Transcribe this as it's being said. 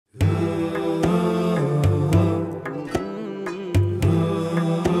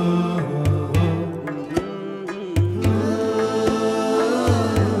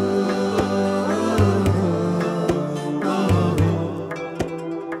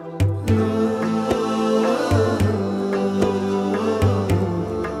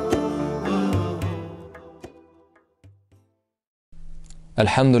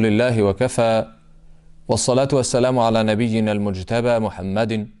Alhamdulillahi wa kafa, wassalatu wassalamu ala nabiyyina al-mujtaba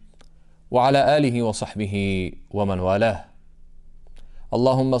Muhammadin wa ala alihi wa sahbihi wa man walah.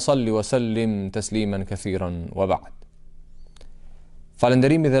 Allahumma salli wa sallim tasliman kathiran wa ba'd.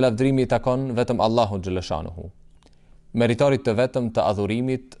 Falënderimi dhe lavdërimi i takon vetëm Allahut xhaleshanuhu, meritorit të vetëm të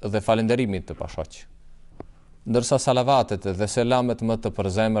adhurimit dhe falënderimit të pashoq. Ndërsa salavatet dhe selamet më të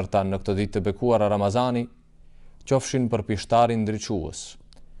përzemërta në këtë ditë të bekuara Ramazani qofshin për pishtarin ndriçues,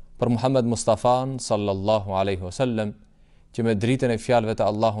 për Muhammed Mustafan sallallahu alaihi wasallam, që me dritën e fjalëve të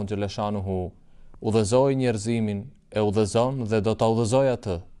Allahut xhaleshanuhu udhëzoi njerëzimin, e udhëzon dhe do ta udhëzojë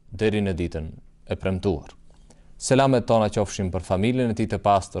atë deri në ditën e premtuar. Selamet tona qofshin për familjen e tij të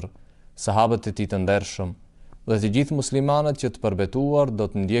pastër, sahabët e tij të ndershëm dhe të gjithë muslimanët që të përbetuar do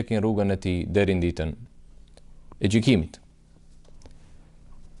të ndjekin rrugën e tij deri në ditën e gjykimit.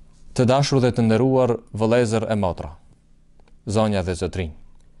 Të dashur dhe të nderuar vëllezër e motra, zonja dhe zotrinj,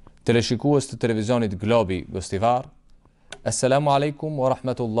 teleshikues të televizionit Globi Gostivar, Assalamu alaikum wa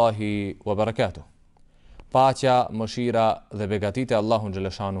rahmatullahi wa barakatuh. Paqja, mëshira dhe begatit e Allahut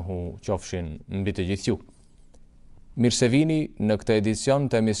xhaleshanuhu qofshin mbi të gjithë ju. Mirë se vini në këtë edicion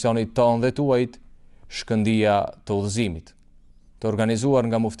të emisionit ton dhe tuajt Shkëndija të Udhëzimit, të organizuar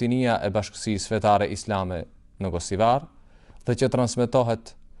nga Muftinia e Bashkësisë Fetare Islame në Gostivar dhe që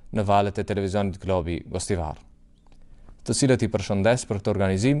transmetohet në valët e televizionit Globi Gostivar, të cilët i përshëndes për këtë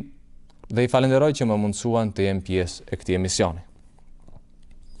organizim dhe i falenderoj që më mundsuan të jem pjesë e këtij emisioni.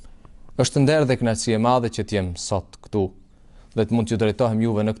 Është nder dhe kënaqësi e madhe që të jem sot këtu dhe të mund t'ju drejtohem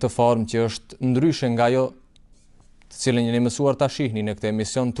juve në këtë formë që është ndryshe nga ajo të cilën jeni mësuar ta shihni në këtë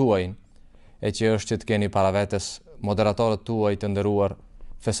emision tuaj, e që është që të keni para vetes moderatorët tuaj të nderuar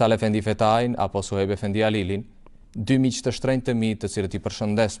Fesal Efendi Fetajin apo Suhejb Efendi Alilin, dy miq të shtrenjtë të mi të cilët i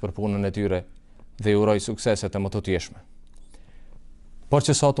përshëndes për punën e tyre dhe i uroj sukseset e më të tjeshme. Por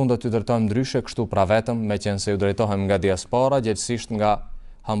që sot unë do t'ju drejtohem ndryshe kështu pra vetëm, me qenë se ju drejtohem nga diaspora, gjithsesi nga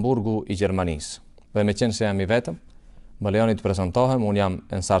Hamburgu i Gjermanisë. Dhe me qenë se jam i vetëm, më lejoni të prezantohem, unë jam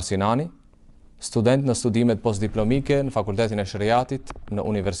ENSAR SINANI, student në studimet postdiplomike në Fakultetin e Shariatit në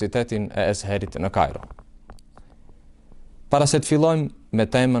Universitetin e Azharit në Kairo. Para se të fillojmë me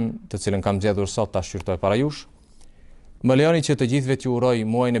temën të cilën kam zgjedhur sot ta shqyrtoj para jush, më lejoni që të gjithëve t'ju uroj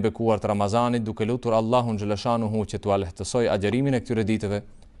muajin e bekuar të Ramazanit, duke lutur Allahun xhaleshanuhu që t'ua lehtësoj agjerimin e këtyre ditëve,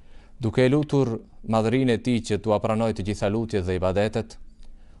 duke lutur madhërinë e tij që t'ua pranoj të gjitha lutjet dhe ibadetet,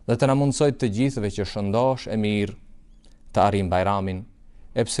 dhe të na mundsoj të gjithëve që shëndosh e mirë të arrijmë Bajramin,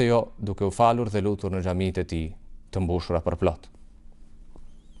 e pse jo duke u falur dhe lutur në xhamitë e tij të mbushura përplot.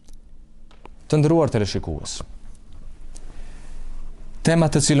 Të nderuar teleshikues, tema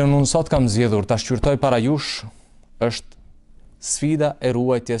të cilën unë sot kam zgjedhur ta shqyrtoj para jush është sfida e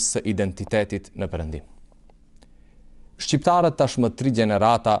ruajtjes së identitetit në Perëndim. Shqiptarët tashmë 3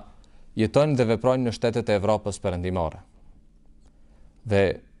 gjenerata jetojnë dhe veprojnë në shtetet e Evropës perëndimore. Dhe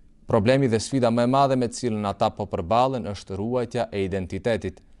problemi dhe sfida më e madhe me të cilën ata po përballen është ruajtja e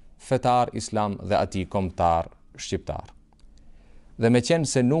identitetit fetar islam dhe atij kombëtar shqiptar. Dhe me qenë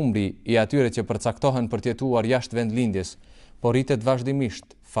se numri i atyre që përcaktohen për të jetuar jashtë vendlindjes po rritet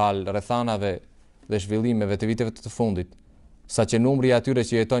vazhdimisht fal rrethanave dhe zhvillimeve të viteve të fundit, saqë numri i atyre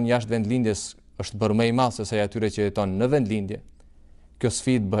që jetojnë jashtë vendlindjes është bërë më i madh se sa i atyre që jetojnë në vendlindje, kjo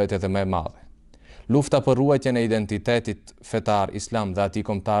sfidë bëhet edhe më e madhe. Lufta për ruajtjen e identitetit fetar islam dhe atij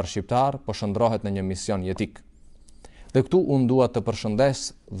kombëtar shqiptar po shndrohet në një mision jetik. Dhe këtu unë dua të përshëndes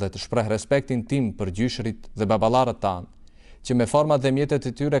dhe të shpreh respektin tim për gjyshrit dhe baballarët tanë, që me format dhe mjetet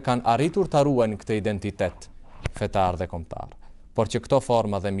e tyre kanë arritur ta ruajnë këtë identitet fetar dhe kombëtar, por që këto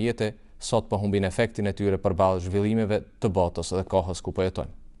forma dhe mjete sot po humbin efektin e tyre përballë zhvillimeve të botës dhe kohës ku po jetojnë.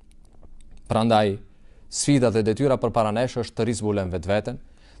 Prandaj, sfida dhe detyra përpara nesh është të rizbulojmë vetveten,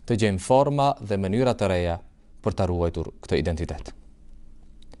 të gjejmë forma dhe mënyra të reja për ta ruajtur këtë identitet.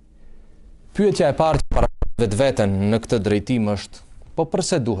 Pyetja e parë që para vetveten në këtë drejtim është: po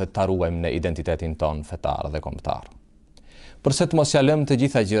pse duhet ta ruajmë ne identitetin ton fetar dhe kombëtar? Përse të mos ja lëmë të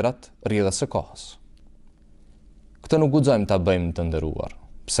gjitha gjërat rrjedhës së kohës? Këtë nuk guxojmë ta bëjmë, të nderuar.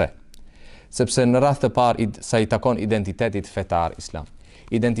 Pse? Sepse në radhë të parë sa i takon identitetit fetar islam,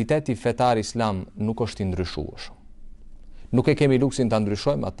 identiteti fetar islam nuk është i ndryshueshëm. Nuk e kemi luksin ta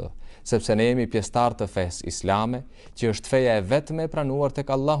ndryshojmë atë, sepse ne jemi pjesëtar të fesë islame, që është feja e vetme e pranuar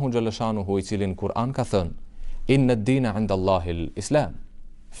tek Allahu xhaleshanuhu, i cili në Kur'an ka thënë: Inna ad-dina 'inda Allahil Islam.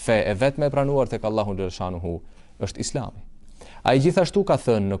 Fe e vetme e pranuar tek Allahu xhaleshanuhu është Islami. Ai gjithashtu ka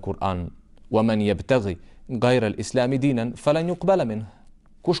thënë në Kur'an: Wa man yabtaghi ghayra al-islami dinan falan yuqbala minhu.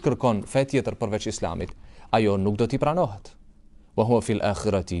 Kush kërkon fe tjetër përveç Islamit, ajo nuk do t'i pranohet. Wa huwa fil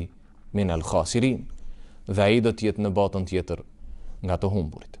akhirati min al-khasirin. Dhe ai do të jetë në botën tjetër nga të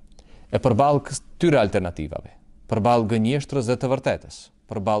humburit. E përballë këtyre alternativave, përballë gënjeshtrës dhe të vërtetës,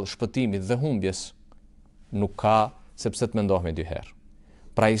 përballë shpëtimit dhe humbjes, nuk ka sepse të mendohemi dy herë.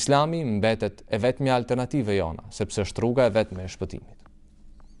 Pra Islami mbetet e vetmja alternative jona, sepse është rruga e vetme e shpëtimit.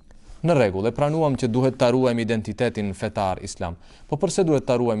 Në rregull, e pranuam që duhet ta ruajmë identitetin fetar islam, po pse duhet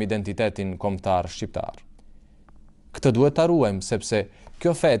ta ruajmë identitetin kombëtar shqiptar? Këtë duhet ta ruajmë sepse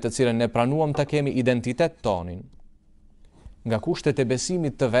kjo fe të cilën ne pranuam ta kemi identitet tonin, nga kushtet e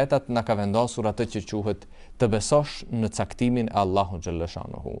besimit të vetat na ka vendosur atë që quhet të besosh në caktimin e Allahut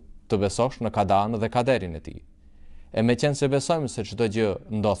xhallashanuhu, të besosh në kadan dhe kaderin e tij. E me qenë se besojmë se çdo gjë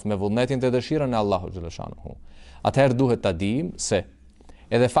ndodh me vullnetin dhe dëshirën e Allahut xhallashanuhu, atëherë duhet ta dijmë se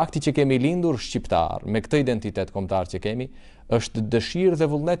edhe fakti që kemi lindur shqiptar me këtë identitet kombëtar që kemi, është dëshirë dhe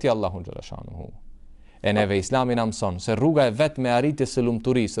vullneti i Allahut xhallashanuhu. E neve Islami na mëson se rruga e vetme e arritjes së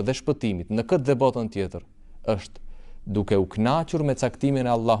lumturisë dhe shpëtimit në këtë dhe botën tjetër është duke u kënaqur me caktimin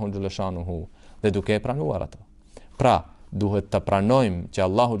e Allahut xhallashanuhu dhe duke e pranuar atë. Pra, duhet të pranojmë që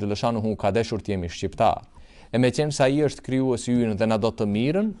Allahu xhallashanuhu ka dashur të jemi shqiptar. E me qenë se ai është krijuesi ynë dhe na do të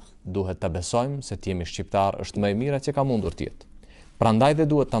mirën, duhet të besojmë se të jemi shqiptar është më e mira që ka mundur të jetë. Prandaj dhe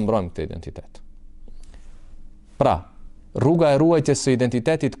duhet ta mbrojmë këtë identitet. Pra, rruga e ruajtjes së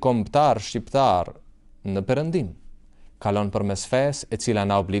identitetit kombëtar shqiptar në Perëndim kalon përmes fesë e cila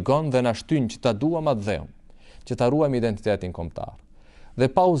na obligon dhe na shtyn që ta duam atë dheun, që ta ruajmë identitetin kombëtar. Dhe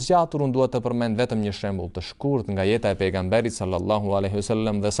pa u zgjatur, unë dua të përmend vetëm një shembull të shkurt nga jeta e pejgamberit sallallahu alaihi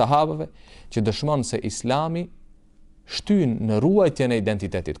wasallam dhe sahabëve, që dëshmon se Islami shtyn në ruajtjen e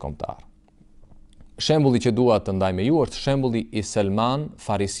identitetit kombëtar. Shembulli që dua të ndaj me ju është shembulli i Selman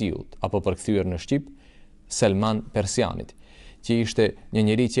Farisiut, apo përkthyer në shqip Selman Persianit, që ishte një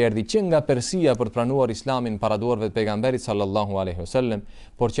njeri që erdhi që nga Persia për të pranuar Islamin para duarve të pejgamberit sallallahu alaihi wasallam,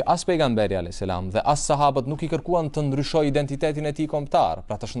 por që as pejgamberi alayhis salam dhe as sahabët nuk i kërkuan të ndryshojë identitetin e tij kombëtar,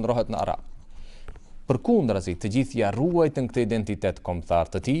 pra të shndrohet në arab. Përkundrazi, të gjithë ja ruajtën këtë identitet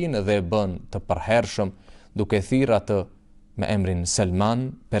kombëtar të tij dhe e bën të përhershëm duke thirrë atë me emrin Selman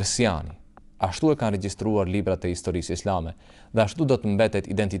Persiani. Ashtu e kanë regjistruar librat e historisë islame dhe ashtu do të mbetet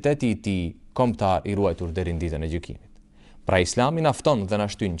identiteti i tij kombëtar i ruajtur deri në ditën e gjykimit. Pra Islami na fton dhe na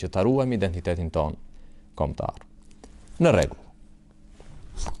shtyn që ta ruajmë identitetin ton kombëtar. Në rregull.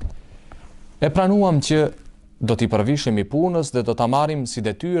 E pranuam që do t'i përvishemi punës dhe do ta marrim si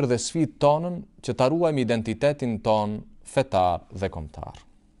detyrë dhe sfidë tonën që ta ruajmë identitetin ton fetar dhe kombëtar.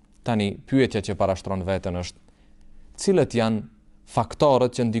 Tani pyetja që parashtron veten është: cilët janë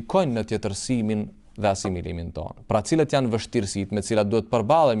faktorët që ndikojnë në tjetërsimin dhe asimilimin tonë? Pra cilët janë vështirësitë me cilat duhet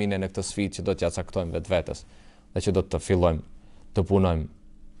përballemi ne në këtë sfidë që do t'ja caktojmë vetvetes dhe që do të fillojmë të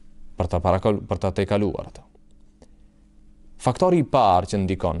punojmë për ta tejkaluar atë. Faktori i parë që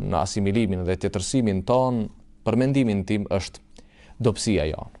ndikon në asimilimin dhe tjetërsimin ton, për mendimin tim, është dobësia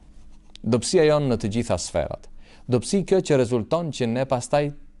jonë. Dobësia jonë në të gjitha sferat. Dobësi kjo që rezulton që ne pastaj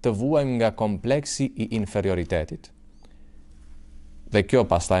të vuajmë nga kompleksi i inferioritetit. Dhe kjo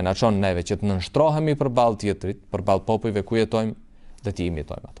pastaj na çon neve që të nënshtrohemi përballë tjetrit, përballë popujve ku jetojmë dhe të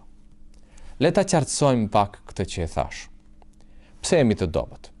imitojmë ato. Le ta qartësojmë pak këtë që e thash. Pse jemi të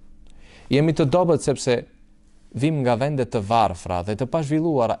dobët? Jemi të dobët sepse vim nga vende të varfra dhe të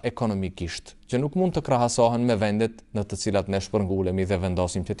pazhvilluara ekonomikisht, që nuk mund të krahasohen me vendet në të cilat ne shpërngulemi dhe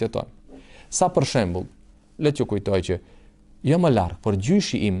vendosim që të jetojmë. Sa për shembull, le të kujtoj që jo më larg, por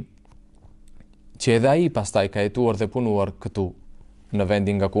gjyshi im, që edhe ai pastaj ka jetuar dhe punuar këtu në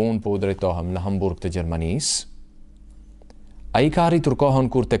vendin nga ku unë po u drejtohem, në Hamburg të Gjermanisë, ai ka arritur kohën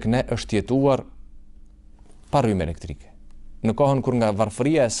kur tek ne është jetuar pa rrymë elektrike. Në kohën kur nga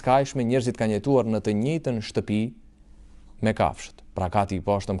varfëria e skajshme njerëzit kanë jetuar në të njëjtën shtëpi me kafshët. Pra kati i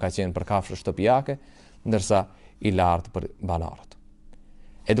poshtëm ka qenë për kafshë shtëpiake, ndërsa i lartë për banarët.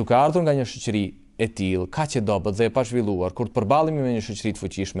 E duke ardhur nga një shoqëri e tillë, kaq e dobët dhe e pazhvilluar, kur të përballemi me një shoqëri të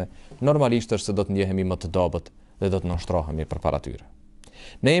fuqishme, normalisht është se do të ndjehemi më të dobët dhe do të nënshtrohemi përpara tyre.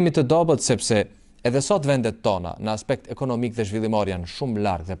 Ne jemi të dobët sepse edhe sot vendet tona në aspekt ekonomik dhe zhvillimor janë shumë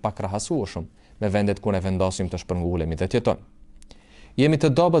larg dhe pakrahasueshëm me vendet ku ne vendosim të shpërngulemi dhe të jetojmë. Jemi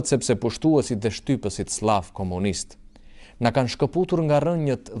të dobët sepse pushtuesit dhe shtypësit slav komunist na kanë shkëputur nga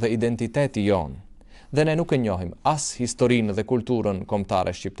rrënjët dhe identiteti jon, dhe ne nuk e njohim as historinë dhe kulturën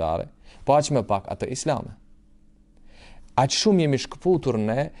kombëtare shqiptare, po aq më pak atë islame. Aq shumë jemi shkëputur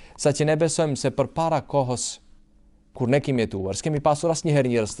ne, sa që ne besojmë se përpara kohës kur ne kemi jetuar, s'kemi pasur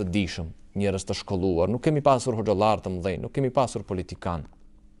asnjëherë njerëz të dijshëm, njerëz të shkolluar, nuk kemi pasur hoxhallar të mëdhenj, nuk kemi pasur politikan.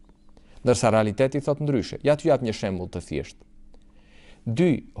 Ndërsa realiteti thot ndryshe. Ja t'ju jap një shembull të thjeshtë. 2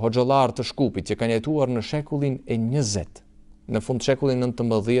 hoxhallar të Shkupit që kanë jetuar në shekullin e 20, në fund shekullit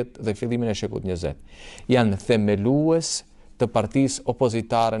 19 dhe fillimin e shekullit 20, janë themelues të partisë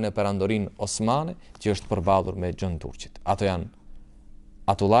opozitare në perandorin osmane që është përballur me Gjën Turqit. Ato janë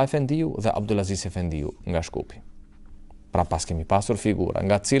Atullah Efendiu dhe Abdulaziz Efendiu nga Shkupi. Pra pas kemi pasur figura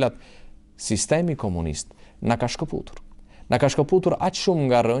nga cilat sistemi komunist na ka shkëputur. Na ka shkëputur aq shumë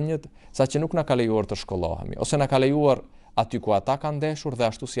nga rënjët sa që nuk na ka lejuar të shkollohemi, ose na ka lejuar aty ku ata kanë ndeshur dhe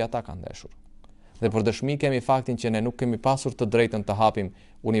ashtu si ata kanë ndeshur. Dhe për dëshmi kemi faktin që ne nuk kemi pasur të drejtën të hapim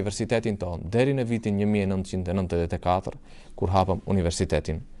universitetin tonë deri në vitin 1994, kur hapëm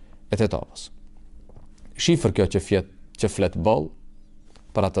Universitetin e Tetovës. Shifër kjo që flet boll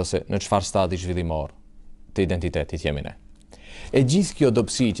për atë se në çfarë stadi zhvillimor të identitetit jemi ne. E gjithë kjo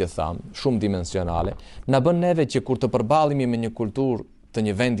dobësi që tham, shumë dimensionale, na bën neve që kur të përballemi me një kulturë të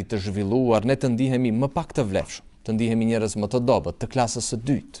një vendi të zhvilluar, ne të ndihemi më pak të vlefshëm, të ndihemi njerëz më të dobët, të klasës së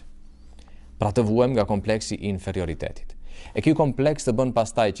dytë. Pra të vuajmë nga kompleksi i inferioritetit. E ky kompleks të bën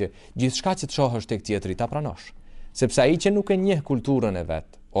pastaj që gjithçka që të shohësh tek tjetri ta pranosh, sepse ai që nuk e njeh kulturën e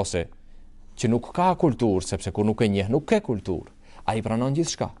vet, ose që nuk ka kulturë, sepse kur nuk e njeh nuk ke kulturë, ai pranon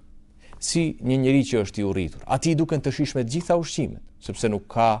gjithçka. Si një njeri që është i urritur, ati duken të shishme të gjitha ushqimet, sepse nuk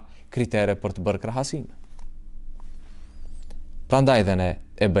ka kritere për të bërë krahasime. Prandaj dhe ne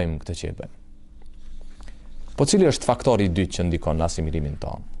e bëjmë këtë që e bëjmë. Po cili është faktori i dytë që ndikon në asimilimin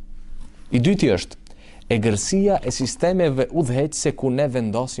tonë? I dyti është egërsia e sistemeve udhëheqëse ku ne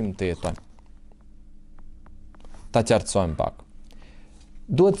vendosim të jetojmë. Ta qartësojmë pak.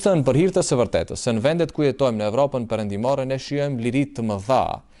 Duhet thënë për hir të së vërtetës se në vendet ku jetojmë në Evropën perëndimore ne shijojmë liri të mëdha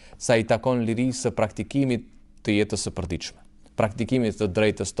sa i takon lirisë së praktikimit të jetës së përditshme, praktikimit të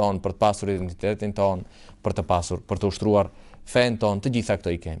drejtës tonë për të pasur identitetin tonë, për të ushtruar fen tonë, të gjitha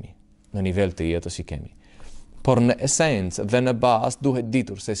këto i kemi, në nivel të jetës i kemi. Por në esencë dhe në bazë duhet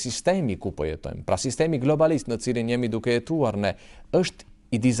ditur se sistemi ku po jetojmë, pra sistemi globalist në cilin jemi duke jetuar ne, është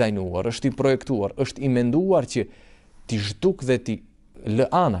i dizajnuar, është i projektuar, është i menduar që ti zhduk dhe ti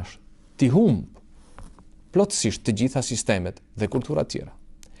lë anash, ti humb plotësisht të gjitha sistemet dhe kulturat tjera.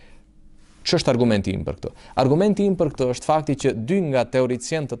 Ç'është argumenti im për këtë? Argumenti im për këtë është fakti që dy nga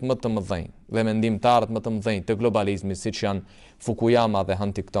teoricientët më të mëdhenj dhe mendimtarët më të mëdhenj të globalizmit, siç janë Fukuyama dhe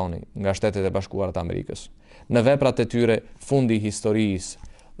Huntingtoni nga Shtetet e Bashkuara të Amerikës, në veprat e tyre Fundi i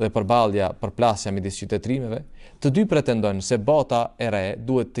historisë dhe përplasja midis qytetërimeve, të dy pretendojnë se bota e re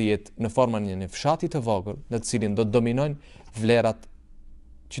duhet të jetë në formën e një fshati të vogël, në të cilin do të dominojnë vlerat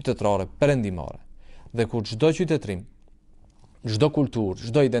qytetërore perëndimore, dhe ku çdo qytetërim, çdo kulturë,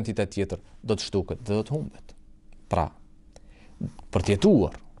 çdo identitet tjetër do të shtuket dhe do të humbet. Pra, për të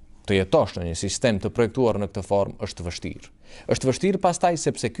jetuar, të jetosh në një sistem të projektuar në këtë formë është vështirë. Është vështirë pastaj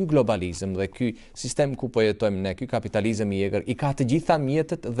sepse ky globalizëm dhe ky sistem ku po jetojmë ne, ky kapitalizëm i egër, i ka të gjitha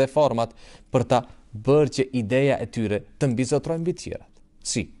mjetet dhe format për ta bërë që ideja e tyre të mbizotrojnë mbi të tjerat.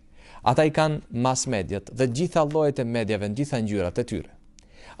 Si? Ata i kanë mass mediat dhe gjitha llojet e mediave në gjitha ngjyrat e tyre.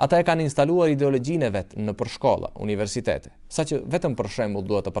 Ata e kanë instaluar ideologjinë e vet në përshkolla, universitete, saqë vetëm për shembull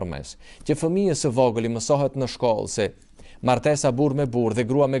duhet të përmes që fëmijës së vogël i mësohet në shkollë se martesa burr me burr dhe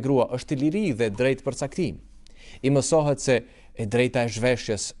grua me grua është liri dhe drejt përcaktim. I mësohet se e drejta e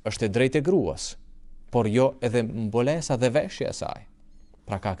zhveshjes është e drejtë e gruas, por jo edhe mbulesa dhe veshja e saj.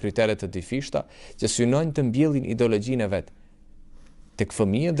 Pra ka kritere të difishta që synojnë të mbjellin ideologjinë e vet tek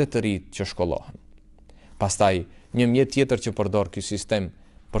fëmijët dhe të rinjt që shkollohen. Pastaj, një mjet tjetër që përdor ky sistem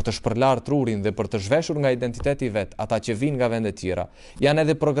për të shpërlar trurin dhe për të zhveshur nga identiteti vet ata që vinë nga vende tjera, janë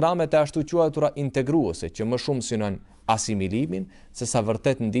edhe programet e ashtu quajtura integruese që më shumë synojnë asimilimin se sa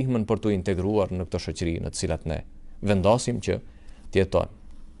vërtet ndihmën për të integruar në këtë shoqëri në të cilat ne vendosim që të jetojmë.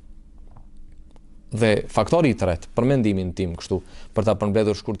 Dhe faktori i tretë, për mendimin tim kështu, për ta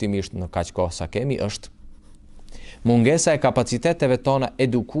përmbledhur shkurtimisht në kaq kohë sa kemi, është mungesa e kapaciteteve tona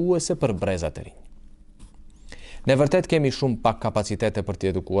edukuese për brezat e rinj. Ne vërtet kemi shumë pak kapacitete për të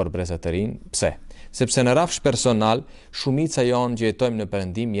edukuar brezat e rinj. Pse? Sepse në rafsh personal, shumica jonë që jetojmë në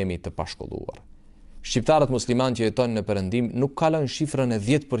Perëndim jemi të pashkolluar. Shqiptarët musliman që jetojnë në Perëndim nuk kalojnë shifrën e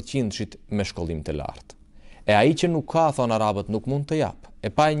 10% me shkollim të lartë. E ai që nuk ka, thon arabët, nuk mund të jap.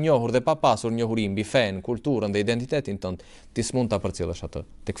 E pa e njohur dhe pa pasur njohuri mbi fen, kulturën dhe identitetin tënd, ti s'mund ta përcjellësh atë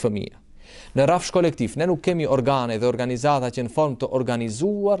tek fëmia. Në rafsh kolektiv ne nuk kemi organe dhe organizata që në formë të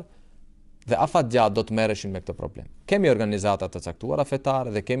organizuar dhe afatgjat do të merreshin me këtë problem. Kemi organizata të caktuara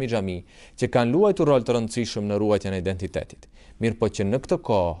fetare dhe kemi xhami që kanë luajtur rol të rëndësishëm në ruajtjen e identitetit. Mirë po që në këtë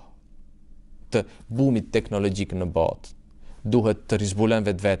kohë të bumit teknologjik në botë, duhet të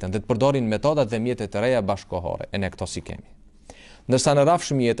rizbulojnë vetveten dhe të përdorin metodat dhe mjetet të reja bashkëkohore, e ne këto si kemi. Ndërsa në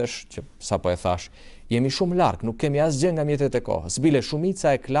rafsh mjetesh, që sapo e thash, jemi shumë larg, nuk kemi asgjë nga mjetet e kohës. Bile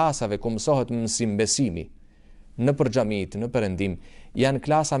shumica e klasave ku mësohet mësim besimi, në xhamit, në Perëndim, janë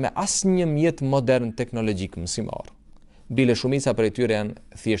klasa me asnjë mjet modern teknologjik mësimor. bile shumica prej tyre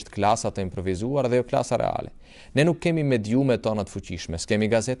janë thjesht klasa të improvisuar dhe jo klasa reale. Ne nuk kemi mediume tona të fuqishme, s'kemi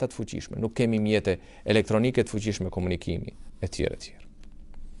gazeta të fuqishme, nuk kemi mjete elektronike të fuqishme komunikimi, etj.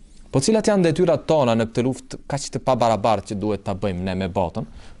 Po cilat janë detyrat tona në këtë luftë kaq të pabarabartë që duhet ta bëjmë ne me botën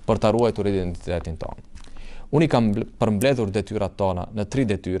për ta ruajtur identitetin tonë? Unë kam përmbledhur detyrat tona në 3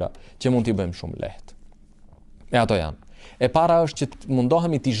 detyra që mund t'i bëjmë shumë lehtë. E ato janë: e para është që të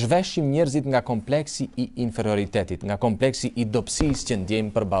mundohemi t'i zhveshim njerëzit nga kompleksi i inferioritetit, nga kompleksi i dobësisë që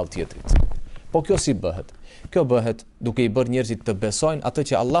ndjejmë përballë tjetrit. Po kjo si bëhet? Kjo bëhet duke i bërë njerëzit të besojnë atë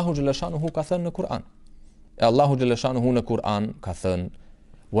që Allahu xhaleshanuhu ka thënë në Kur'an. E Allahu xhaleshanuhu në Kur'an ka thënë: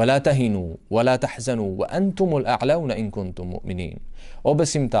 "Wala tahinu, wala tahzanu, wa antumul a'launa in kuntum mu'minin." O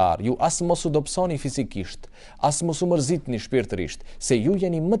besimtar, ju as mos u dobësoni fizikisht, as mos u mërzitni shpirtërisht, se ju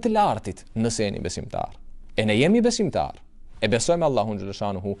jeni më të lartit nëse jeni besimtar. E ne jemi besimtar. E besojmë Allahun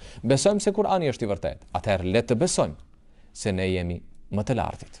xhaleshanuhu, besojmë se Kur'ani është i vërtet. Atëherë le të besojmë se ne jemi më të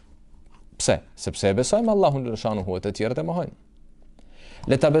lartit. Pse? Sepse e besojmë Allahun xhaleshanuhu e të tjerët e mohojnë.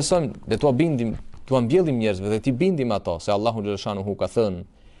 Le ta besojmë, le t'u bindim, t'u mbjellim njerëzve dhe t'i bindim ato se Allahu xhaleshanuhu ka thënë: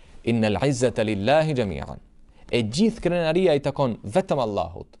 "Innal izzata lillahi jami'an." E gjithë krenaria i takon vetëm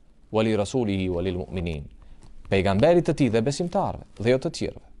Allahut, wali rasulihi walil mu'minin. Pejgamberit të tij dhe besimtarëve, dhe jo të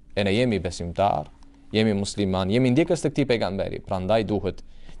tjerëve. E ne jemi besimtar, jemi musliman, jemi ndjekës të këtij pejgamberi, prandaj duhet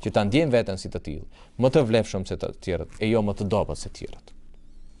që ta ndjejmë veten si të tillë, më të vlefshëm se të tjerët e jo më të dobët se të tjerët.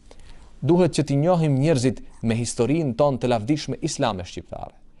 Duhet që t'i njohim njerëzit me historinë tonë të lavdishme islame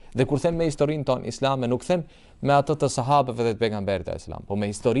shqiptare. Dhe kur them me historinë tonë islame, nuk them me atë të sahabëve dhe të pejgamberit e islam, po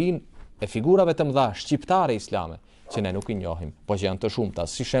me historinë e figurave të mëdha shqiptare islame, që ne nuk i njohim, po që janë të shumta,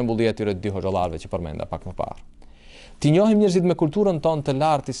 si shembulli i atyre 2 hoxhallarëve që përmenda pak më parë. Ti njohim njerëzit me kulturën tonë të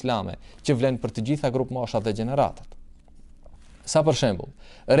lartë islame, që vlen për të gjitha grup moshat dhe gjeneratat. Sa për shembull,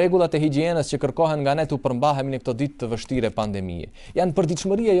 rregullat e higjienës që kërkohen nga ne tu përmbahemi në këto ditë të vështire pandemie, janë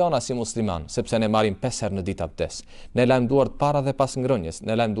përditshmëria jona si musliman, sepse ne marrim 5 herë në ditë abdes. Ne lajm duart para dhe pas ngrënjes,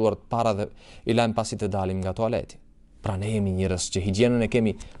 ne lajm duart para dhe i lajm pasi të dalim nga tualeti. Pra ne jemi njerëz që higjienën e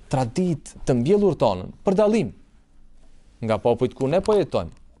kemi tradit të mbjellur tonën për dallim nga popujt ku ne po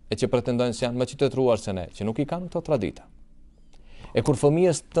jetojmë e që pretendojnë se janë më qytetëruar se ne, që nuk i kanë këto tradita. E kur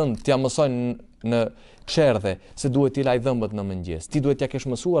fëmijës tënd t'ja mësojnë në çerdhe se duhet t'i laj dhëmbët në mëngjes, ti duhet t'ja kesh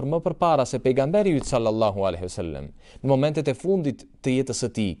mësuar më përpara se pejgamberi yt sallallahu alaihi wasallam në momentet e fundit të jetës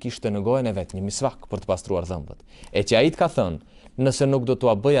së tij kishte në gojën e vet një misvak për të pastruar dhëmbët. E që ai ka thënë, nëse nuk do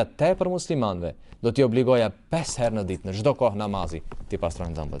t'ua bëja tepër muslimanëve, do t'i obligoja 5 herë në ditë në çdo kohë namazi t'i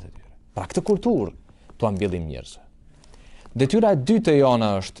pastrojnë dhëmbët e tyre. Pra këtë kulturë t'ua mbjellim njerëzve. Detyra e dytë e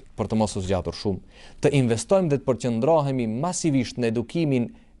jona është, për të mos u zgjatur shumë, të investojmë dhe të përqendrohemi masivisht në edukimin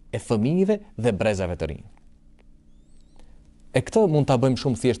e fëmijëve dhe brezave të rinj. E këtë mund ta bëjmë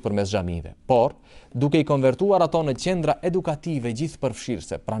shumë thjesht përmes xhamive, por duke i konvertuar ato në qendra edukative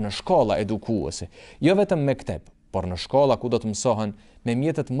gjithëpërfshirëse, pra në shkolla edukuese, jo vetëm me mekteb, por në shkolla ku do të mësohen me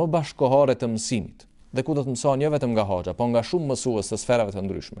mjetet më bashkëkohore të mësimit, dhe ku do të mësohen jo vetëm nga hoxha, por nga shumë mësues të sferave të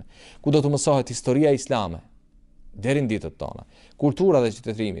ndryshme, ku do të mësohet historia islame deri në ditët tona, kultura dhe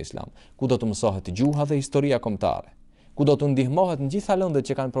qytetërimi islam, ku do të mësohet gjuha dhe historia kombëtare, ku do të ndihmohet në gjitha lëndët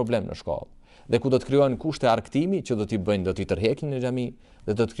që kanë problem në shkollë, dhe ku do të krijohen kushte argëtimi që do t'i bëjnë, do t'i tërheqin në xhami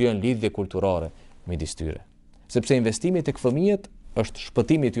dhe do të krijojnë lidhje kulturore midis tyre. Sepse investimi tek fëmijët është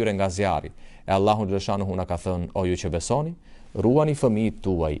shpëtimi i tyre nga zjarri. E Allahu xhaleshanuhu na ka thënë: "O ju që besoni, ruani fëmijët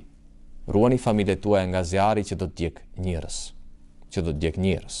tuaj, ruani familjet tuaja nga zjarri që do të djeg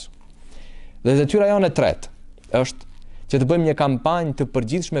njerëz." Dhe detyra jone e tretë është që të bëjmë një kampanjë të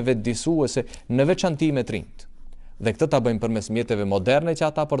përgjithshme vetëdijsuese në veçanti me të rinjt. Dhe këtë ta bëjmë përmes mjeteve moderne që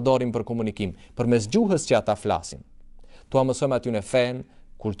ata përdorin për komunikim, përmes gjuhës që ata flasin. Tua mësojmë aty në fen,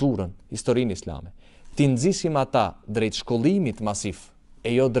 kulturën, historinë islame. Ti nxisim ata drejt shkollimit masiv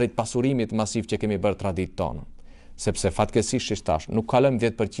e jo drejt pasurimit masiv që kemi bërë traditë tonë. Sepse fatkeqësisht tash nuk kalojmë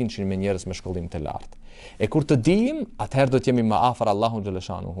 10% me njerëz me shkollim të lartë. E kur të dijmë, atëherë do të jemi më afër Allahut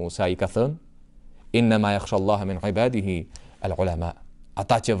xhaleshanuhu, se ai ka thënë: "Innama yakhsha Allaha min ibadihi al-ulama."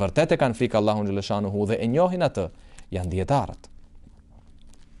 Ata që vërtet e kanë frikë Allahun xhaleshanuhu dhe e njohin atë, janë dietarët.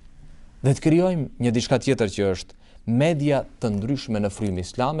 Dhe të krijojmë një diçka tjetër që është media të ndryshme në frymë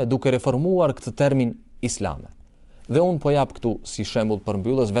islame, duke reformuar këtë termin islame. Dhe unë po jap këtu si shembull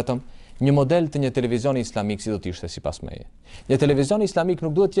përmbyllës vetëm një model të një televizioni islamik si do të ishte sipas meje. Një televizion islamik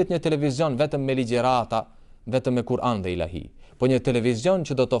nuk duhet të jetë një televizion vetëm me ligjerata, vetëm me Kur'an dhe ilahi, po një televizion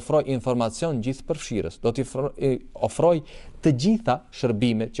që do të ofrojë informacion gjithëpërfshirës, do të ofrojë të gjitha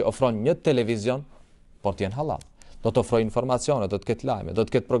shërbimet që ofron një televizion, por të jenë halal. Do të ofrojë informacione, do të ketë lajme, do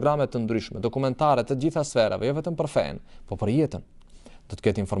të ketë programe të ndryshme, dokumentare të gjitha sferave, jo vetëm për fen, po për jetën. Do të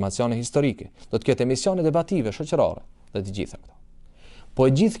ketë informacione historike, do të ketë emisione debative shoqërore, dhe të gjitha këto. Po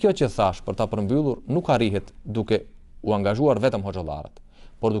e gjithë kjo që thash për ta përmbyllur nuk arrihet duke u angazhuar vetëm hoxhallarët,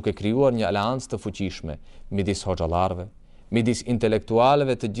 por duke krijuar një aleancë të fuqishme midis hoxhallarëve, midis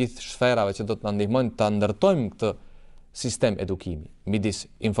intelektualëve të gjithë sferave që do të na ndihmojnë ta ndërtojmë këtë sistem edukimi, midis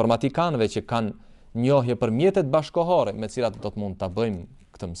informatikanëve që kanë njohje për mjetet bashkëkohore me cilat do të mund ta bëjmë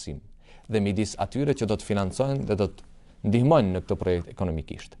këtë mësim, dhe midis atyre që do të financojnë dhe do të ndihmojnë në këtë projekt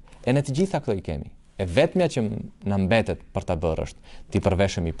ekonomikisht. E në të gjitha këto i kemi. E vetmja që na mbetet për ta bërë është t'i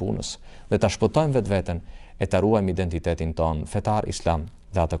përveshemi punës dhe ta shpëtojmë vetveten e ta ruajmë identitetin ton fetar islam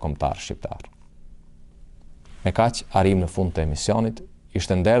dhe atë kombëtar shqiptar. Me kaq arrim në fund të emisionit.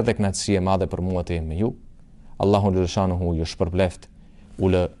 Ishte nder dhe kënaqësi e madhe për mua të jem me ju. Allahu Xhaleshanuhu ju shpërbleft, u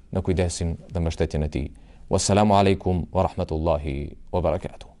lë në kujdesin dhe mbështetjen e tij. Wassalamu alaikum wa rahmatullahi wa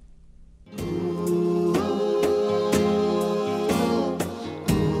barakatuh.